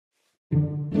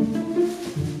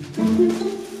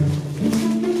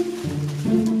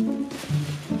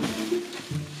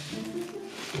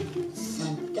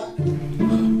Santa.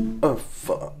 Oh,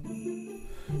 fuck.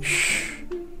 Shh.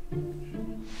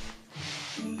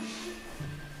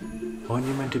 Aren't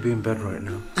you meant to be in bed right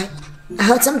now? I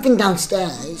heard something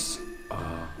downstairs.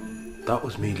 That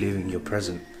was me leaving your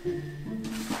present.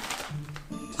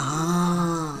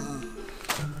 Ah.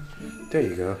 There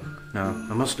you go. Now,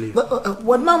 I must leave. But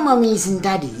what about mummies and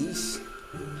daddies?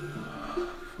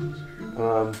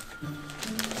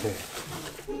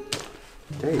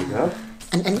 There you go.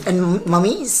 And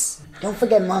mummies? Don't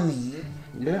forget mummy.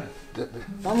 Yeah.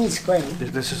 Mummy's great.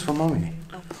 This is for Mummy.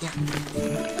 Oh, yeah.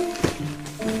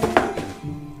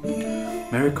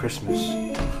 Merry Christmas.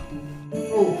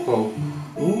 Oh,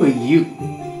 who are you?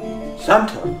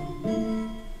 Santa?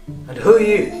 And who are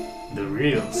you? The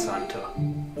real Santa.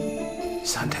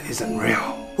 Santa isn't real.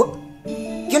 What?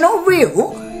 You're not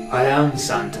real? I am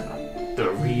Santa.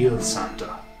 The real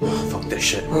Santa. Fuck this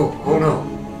shit. Oh no.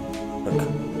 Look,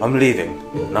 I'm leaving,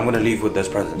 and I'm gonna leave with those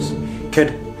presents.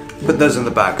 Kid, put those in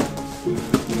the bag.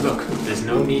 Look, there's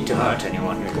no need to hurt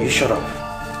anyone. You shut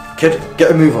up. Kid, get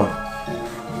a move on.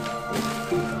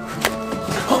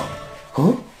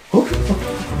 Huh?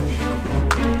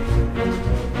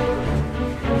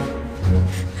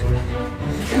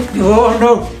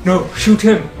 Oh no, shoot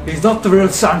him. He's not the real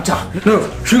Santa. No,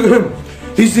 shoot him.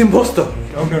 He's the imposter.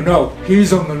 No,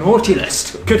 he's on the naughty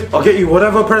list. Kid, I'll get you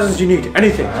whatever presents you need.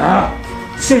 Anything.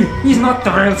 See, he's not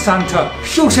the real Santa.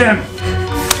 Shoot him.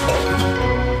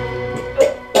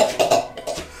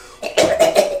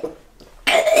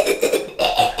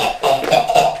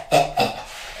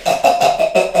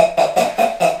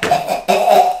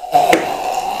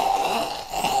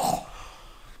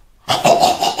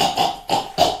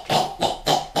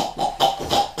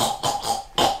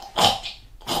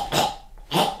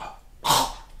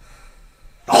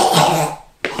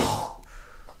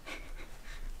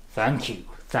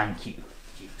 Thank you.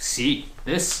 You see,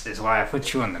 this is why I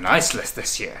put you on the nice list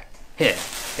this year. Here.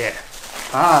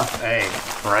 Have a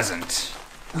present.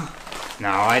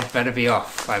 Now, I'd better be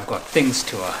off. I've got things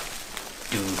to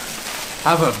do.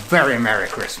 Have a very Merry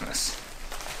Christmas.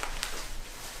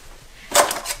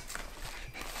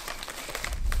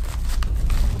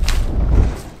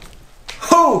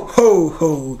 Ho, ho,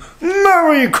 ho!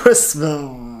 Merry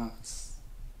Christmas!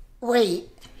 Wait,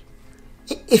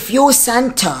 if you're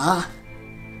Santa,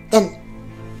 then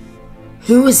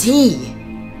who is he?